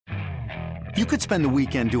You could spend the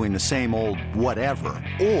weekend doing the same old whatever,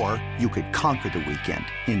 or you could conquer the weekend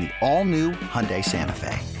in the all-new Hyundai Santa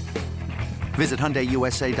Fe. Visit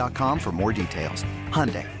HyundaiUSA.com for more details.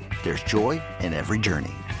 Hyundai, there's joy in every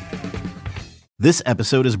journey. This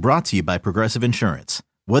episode is brought to you by Progressive Insurance.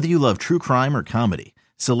 Whether you love true crime or comedy,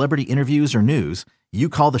 celebrity interviews or news, you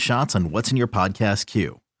call the shots on what's in your podcast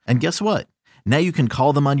queue. And guess what? Now you can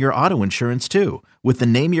call them on your auto insurance too with the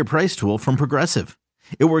Name Your Price tool from Progressive.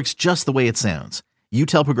 It works just the way it sounds. You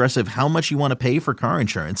tell Progressive how much you want to pay for car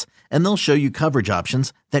insurance, and they'll show you coverage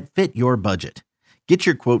options that fit your budget. Get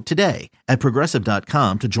your quote today at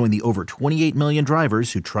Progressive.com to join the over 28 million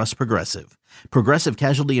drivers who trust Progressive. Progressive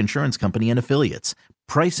Casualty Insurance Company and Affiliates.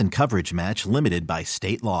 Price and coverage match limited by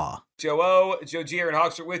state law. Joe G, Aaron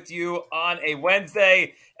Hawks are with you on a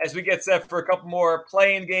Wednesday as we get set for a couple more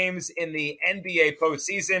play-in games in the NBA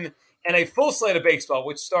postseason and a full slate of baseball,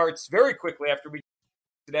 which starts very quickly after we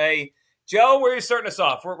today. Joe, where are you starting us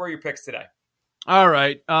off? Where are your picks today? All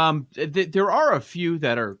right. There are a few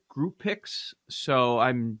that are group picks, so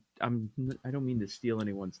I don't mean to steal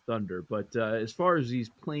anyone's thunder, but as far as these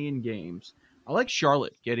play-in games, I like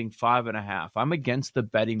Charlotte getting 5.5. I'm against the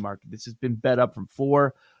betting market. This has been bet up from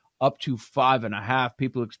 4 up to 5.5.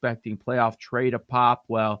 People expecting playoff trade to pop.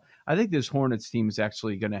 Well, I think this Hornets team is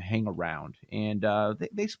actually going to hang around, and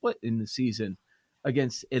they split in the season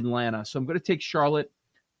against Atlanta, so I'm going to take Charlotte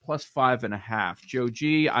plus 5.5. Joe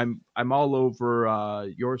G, I'm all over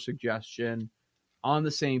your suggestion, on the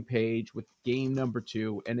same page with game number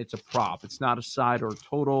 2, and it's a prop. It's not a side or a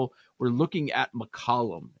total. We're looking at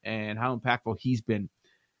McCollum and how impactful he's been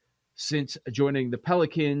since joining the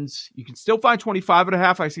Pelicans. You can still find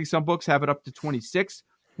 25.5. I see some books have it up to 26.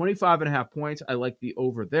 25.5 points. I like the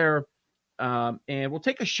over there. And we'll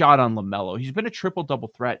take a shot on LaMelo. He's been a triple-double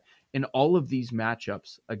threat in all of these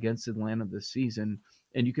matchups against Atlanta this season.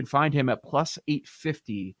 And you can find him at plus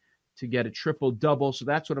 850 to get a triple-double. So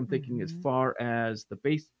that's what I'm thinking as far as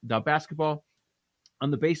the basketball.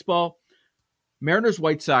 On the baseball, Mariners,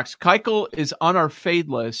 White Sox. Keuchel is on our fade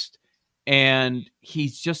list, and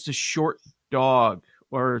he's just a short dog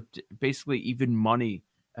or basically even money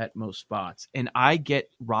at most spots. And I get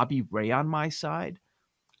Robbie Ray on my side.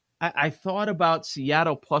 I thought about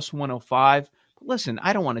Seattle plus 105. But listen,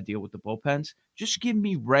 I don't want to deal with the bullpens. Just give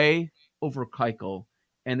me Ray over Keuchel.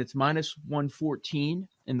 And it's minus 114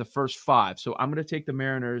 in the first 5. So I'm going to take the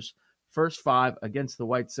Mariners first 5 against the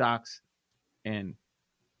White Sox. And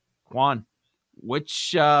Juan,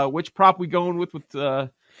 which prop we going with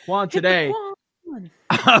Juan today?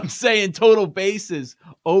 I'm saying total bases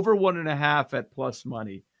over 1.5 at plus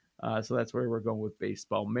money. So that's where we're going with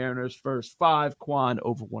baseball. Mariners first 5, Quan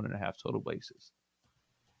over 1.5 total bases.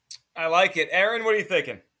 I like it. Aaron, what are you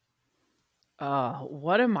thinking?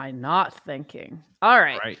 What am I not thinking? All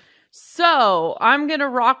right. So I'm going to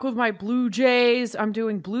rock with my Blue Jays. I'm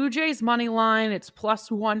doing Blue Jays money line. It's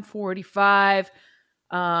plus 145.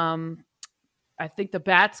 I think the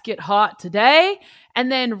bats get hot today.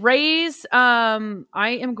 And then Rays, I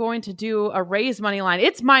am going to do a Rays money line.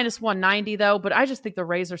 It's minus 190 though, but I just think the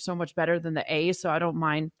Rays are so much better than the A's, so I don't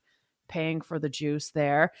mind paying for the juice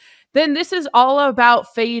there. Then this is all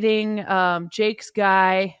about fading Jake's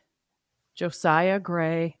guy, Josiah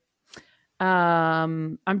Gray.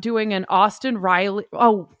 I'm doing an Austin Riley.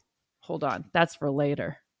 Oh, hold on. That's for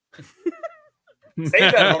later.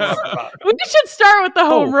 Save that home run prop. We should start with the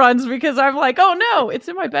home runs because I'm like, oh no, it's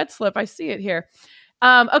in my bet slip. I see it here.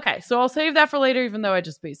 Okay, so I'll save that for later, even though I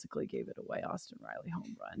just basically gave it away. Austin Riley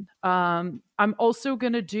home run. I'm also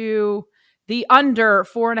going to do the under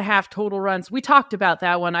 4.5 total runs. We talked about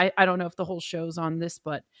that one. I don't know if the whole show's on this,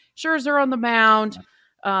 but Scherzer on the mound.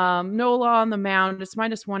 Nola on the mound. It's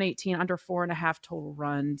minus 118, under 4.5 total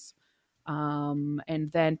runs.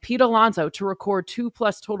 And then Pete Alonso to record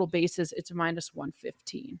 2+ total bases. It's minus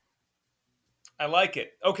 115. I like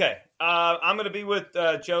it. Okay. I'm going to be with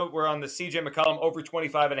Joe. We're on the CJ McCollum over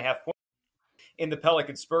 25.5 points in the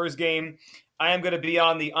Pelican Spurs game. I am going to be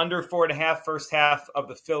on the under 4.5 first half of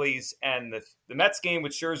the Phillies and the Mets game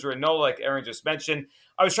with Scherzer and Nola, like Aaron just mentioned.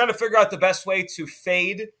 I was trying to figure out the best way to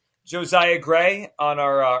fade Josiah Gray on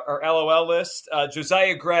our LOL list.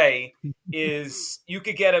 Josiah Gray is, you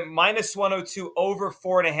could get a minus 102 over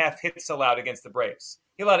 4.5 hits allowed against the Braves.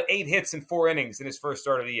 He allowed 8 hits in 4 innings in his first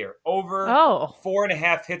start of the year. Over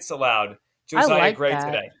 4.5 hits allowed, Josiah Gray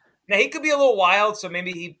today. Now, he could be a little wild, so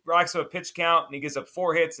maybe he rocks up a pitch count and he gives up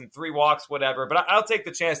 4 hits and 3 walks, whatever. But I'll take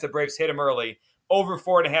the chance that Braves hit him early. Over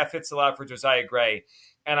 4.5 hits allowed for Josiah Gray.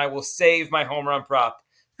 And I will save my home run prop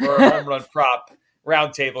for a home run prop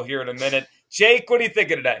roundtable here in a minute. Jake, what are you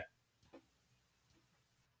thinking today?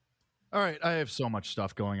 All right, I have so much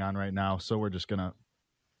stuff going on right now, so we're just gonna.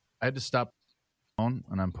 I had to stop the phone,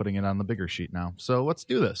 and I'm putting it on the bigger sheet now. So let's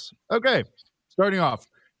do this. Okay, starting off,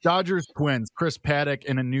 Dodgers Twins. Chris Paddock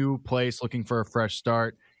in a new place, looking for a fresh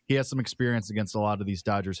start. He has some experience against a lot of these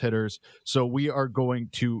Dodgers hitters, so we are going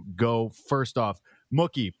to go first off.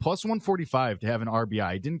 Mookie plus 145 to have an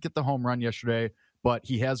RBI. He didn't get the home run yesterday, but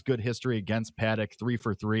he has good history against Paddock, 3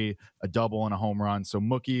 for 3, a double and a home run. So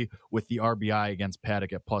Mookie with the RBI against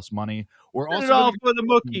Paddock at plus money. We're Put also it all for the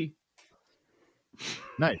Mookie.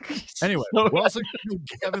 Nice. Anyway, we're also going to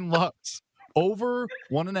do Gavin Lux. Over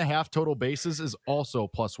 1.5 total bases is also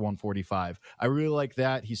plus 145. I really like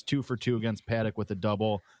that. He's 2 for 2 against Paddock with a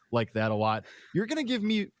double. Like that a lot. You're going to give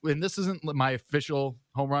me, and this isn't my official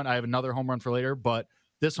home run. I have another home run for later, but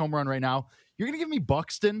this home run right now, you're going to give me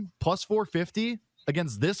Buxton plus 450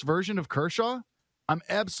 against this version of Kershaw. I'm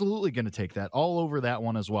absolutely going to take that all over that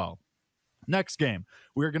one as well. Next game,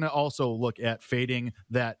 we're going to also look at fading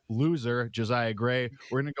that loser, Josiah Gray.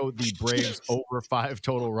 We're going to go with the Braves over 5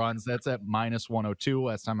 total runs. That's at minus 102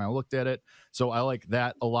 last time I looked at it. So I like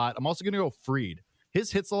that a lot. I'm also going to go Fried. His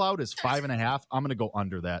hits allowed is 5.5. I'm going to go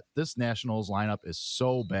under that. This Nationals lineup is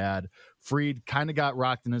so bad. Fried kind of got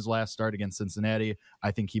rocked in his last start against Cincinnati.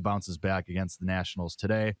 I think he bounces back against the Nationals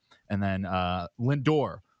today. And then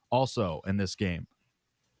Lindor also in this game.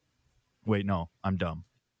 Wait, no, I'm dumb.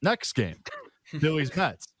 Next game, Phillies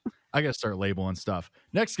Mets. I got to start labeling stuff.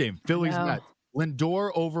 Next game, Phillies Mets.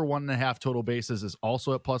 Lindor over 1.5 total bases is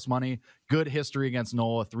also at plus money. Good history against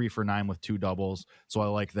Nola, 3 for 9 with 2 doubles. So I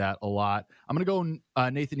like that a lot. I'm going to go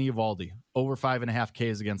Nathan Eovaldi over 5.5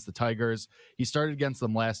 Ks against the Tigers. He started against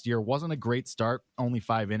them last year. Wasn't a great start, only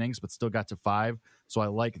 5 innings, but still got to 5. So I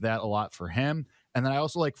like that a lot for him. And then I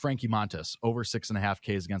also like Frankie Montas over 6.5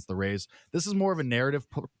 Ks against the Rays. This is more of a narrative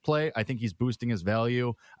play. I think he's boosting his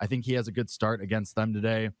value. I think he has a good start against them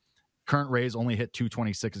today. Current Rays only hit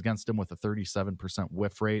 226 against him with a 37%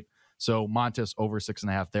 whiff rate. So Montas over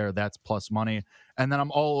 6.5 there. That's plus money. And then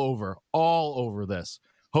I'm all over this.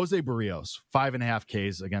 Jose Barrios, 5.5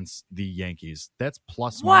 Ks against the Yankees. That's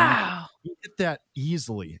plus money. Wow. He hit that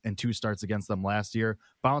easily in 2 starts against them last year.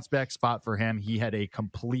 Bounce back spot for him. He had a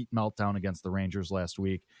complete meltdown against the Rangers last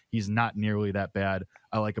week. He's not nearly that bad.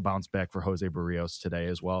 I like a bounce back for Jose Barrios today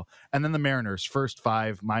as well. And then the Mariners, first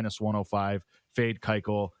 5, minus 105. Fade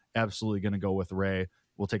Keuchel. Absolutely going to go with Ray.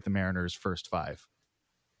 We'll take the Mariners first 5.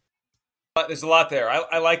 There's a lot there.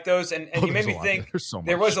 I like those, and you made me think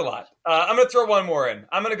there was a lot. I'm going to throw one more in.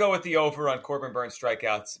 I'm going to go with the over on Corbin Burnes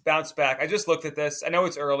strikeouts. Bounce back. I just looked at this. I know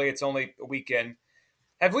it's early. It's only a weekend.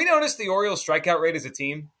 Have we noticed the Orioles strikeout rate as a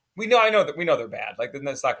team? We know they're bad. Like,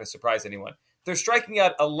 that's not going to surprise anyone. They're striking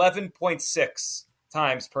out 11.6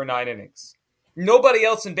 times per 9 innings. Nobody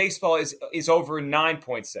else in baseball is over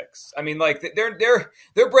 9.6. I mean, like,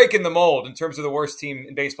 they're breaking the mold in terms of the worst team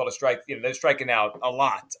in baseball to strike. They're striking out a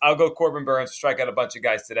lot. I'll go Corbin Burnes to strike out a bunch of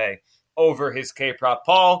guys today over his K prop.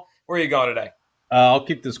 Paul, where are you going today? I'll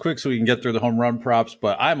keep this quick so we can get through the home run props.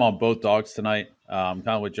 But I'm on both dogs tonight. Kind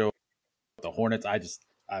of with Joe, the Hornets. I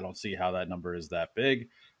don't see how that number is that big.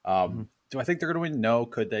 Do I think they're going to win? No.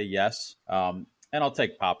 Could they? Yes. And I'll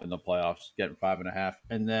take Pop in the playoffs, getting 5.5,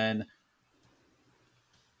 and then.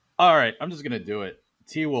 All right, I'm just going to do it.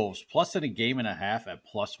 T-Wolves, plus in a game and a half at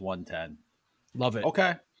plus 110. Love it.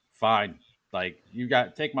 Okay, fine. Like,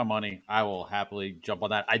 take my money. I will happily jump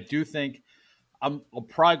on that. I do think I'll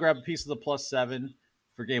probably grab a piece of the plus 7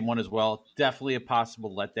 for game 1 as well. Definitely a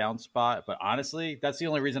possible letdown spot. But honestly, that's the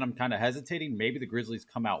only reason I'm kind of hesitating. Maybe the Grizzlies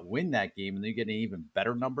come out, win that game, and then you get an even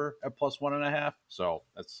better number at plus 1.5. So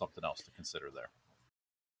that's something else to consider there.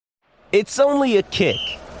 It's only a kick.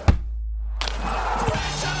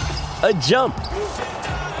 A jump,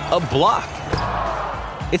 a block.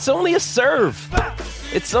 It's only a serve.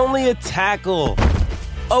 It's only a tackle,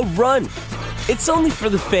 a run. It's only for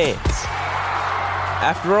the fans.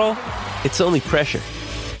 After all, it's only pressure.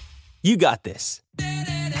 You got this.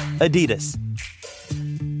 Adidas.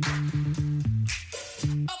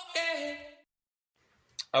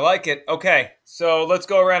 I like it. Okay, so let's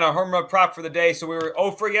go around our home run prop for the day. So we were 0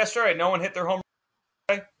 for yesterday. No one hit their home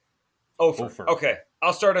run today? 0 for. Okay.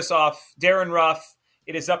 I'll start us off. Darren Ruff,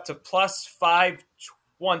 it is up to plus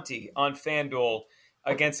 520 on FanDuel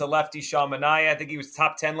against the lefty Sean Manaea. I think he was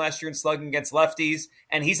top 10 last year in slugging against lefties,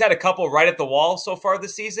 and he's had a couple right at the wall so far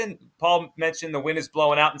this season. Paul mentioned the wind is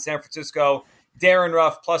blowing out in San Francisco. Darren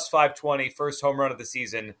Ruff, plus 520, first home run of the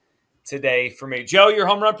season today for me. Joe, your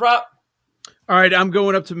home run prop? All right, I'm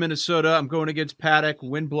going up to Minnesota. I'm going against Paddock,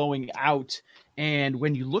 wind blowing out. And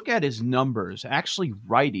when you look at his numbers, actually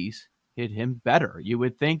righties hit him better. You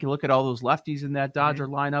would think, look at all those lefties in that Dodger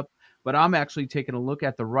lineup. but I'm actually taking a look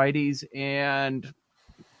at the righties, and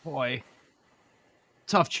boy,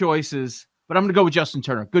 tough choices. But I'm going to go with Justin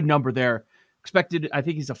Turner. Good number there. Expected, I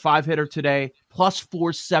think he's a 5-hitter today, plus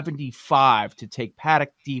 475 to take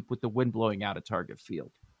Paddock deep with the wind blowing out of Target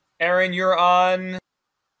Field. Aaron, you're on.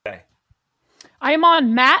 Okay. I'm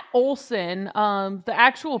on Matt Olson. The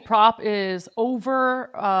actual prop is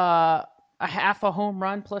over a half a home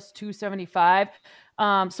run plus 275.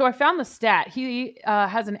 So I found the stat. He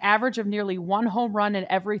has an average of nearly 1 home run in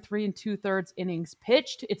every 3 2/3 innings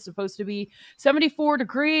pitched. It's supposed to be 74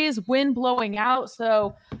 degrees, wind blowing out.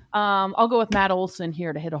 So I'll go with Matt Olson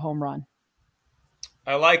here to hit a home run.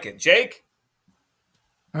 I like it. Jake?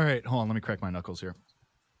 All right, hold on. Let me crack my knuckles here.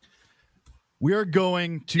 We are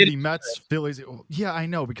going to the Mets, Phillies. Yeah, I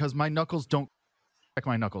know, because my knuckles don't crack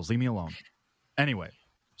my knuckles. Leave me alone. Anyway,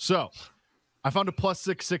 so I found a plus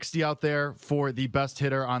 660 out there for the best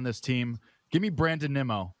hitter on this team. Give me Brandon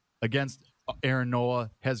Nimmo against Aaron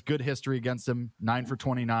Nola. Has good history against him, 9 for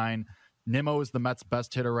 29. Nimmo is the Mets'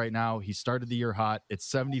 best hitter right now. He started the year hot. It's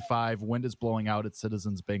 75. Wind is blowing out at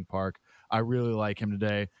Citizens Bank Park. I really like him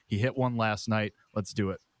today. He hit one last night. Let's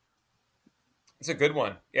do it. It's a good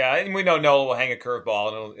one. Yeah, and we know Nola will hang a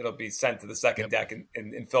curveball, and it'll be sent to the second deck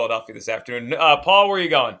in Philadelphia this afternoon. Paul, where are you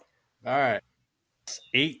going? All right.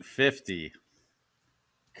 850.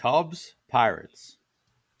 Cubs, Pirates.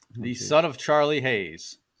 The son of Charlie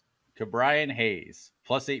Hayes, Ke'Bryan Hayes,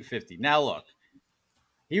 plus 850. Now look,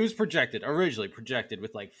 he was originally projected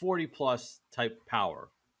with like 40-plus type power,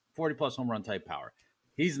 40-plus home run type power.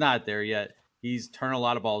 He's not there yet. He's turned a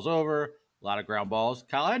lot of balls over, a lot of ground balls.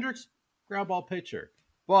 Kyle Hendricks, ground ball pitcher.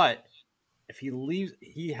 But if he leaves,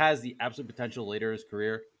 he has the absolute potential later in his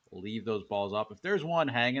career to leave those balls up. If there's one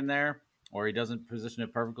hanging there or he doesn't position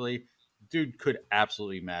it perfectly, dude could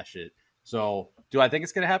absolutely mash it. So do I think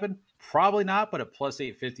it's going to happen? Probably not, but at plus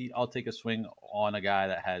 850, I'll take a swing on a guy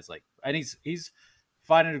that has and he's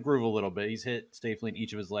finding a groove a little bit. He's hit safely in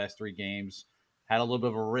each of his last 3 games. Had a little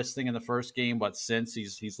bit of a wrist thing in the first game, but since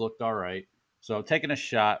he's looked all right. So taking a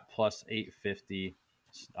shot, plus 850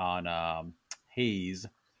 on Hayes,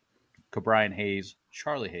 Ke'Bryan Hayes,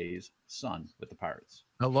 Charlie Hayes, son with the Pirates.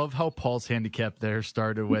 I love how Paul's handicap there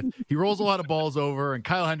started with he rolls a lot of balls over, and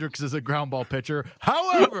Kyle Hendricks is a ground ball pitcher.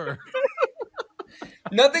 However,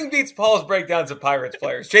 nothing beats Paul's breakdowns of Pirates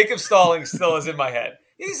players. Jacob Stallings still is in my head.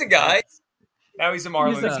 He's a guy. Now he's a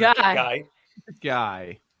Marlins guy.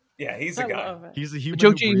 Yeah, he's a guy. He's a human.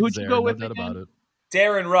 Joe G, who'd you go with? No doubt about it.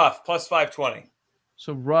 Darren Ruff, plus 520.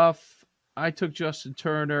 So Ruff, I took Justin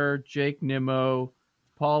Turner, Jake Nimmo,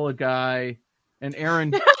 Paul a guy, and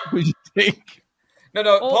Aaron, who'd you take? No,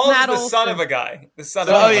 Paul's the son of a guy. The son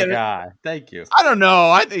of a guy. Thank you. I don't know.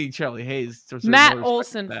 I think Charlie Hayes. Matt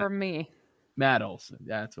Olson for me. Matt Olson.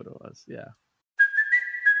 That's what it was. Yeah.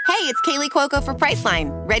 Hey, it's Kaylee Cuoco for Priceline.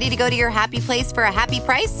 Ready to go to your happy place for a happy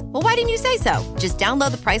price? Well, why didn't you say so? Just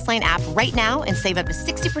download the Priceline app right now and save up to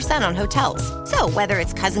 60% on hotels. So whether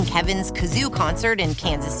it's Cousin Kevin's Kazoo Concert in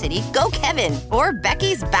Kansas City, go Kevin, or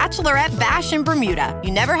Becky's Bachelorette Bash in Bermuda,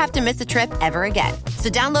 you never have to miss a trip ever again. So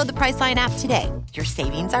download the Priceline app today. Your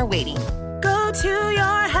savings are waiting. Go to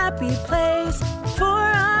your happy place for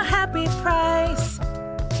a happy price.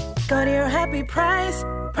 Go to your happy price,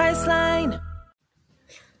 Priceline.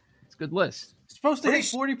 Good list. Supposed to hit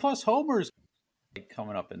 40-plus homers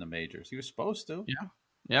coming up in the majors. He was supposed to.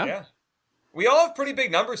 Yeah. We all have pretty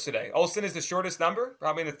big numbers today. Olsen is the shortest number,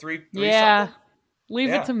 probably in the three yeah. something. Leave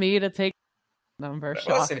it to me to take number.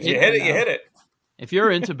 Listen, if you hit it, you hit it. If you're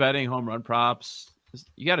into betting home run props,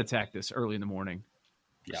 you got to attack this early in the morning.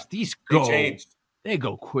 Yeah. These they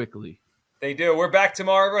go quickly. They do. We're back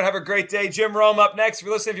tomorrow. Everyone have a great day. Jim Rome up next. If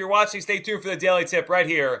you're listening, if you're watching, stay tuned for the Daily Tip right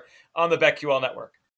here on the BetQL Network.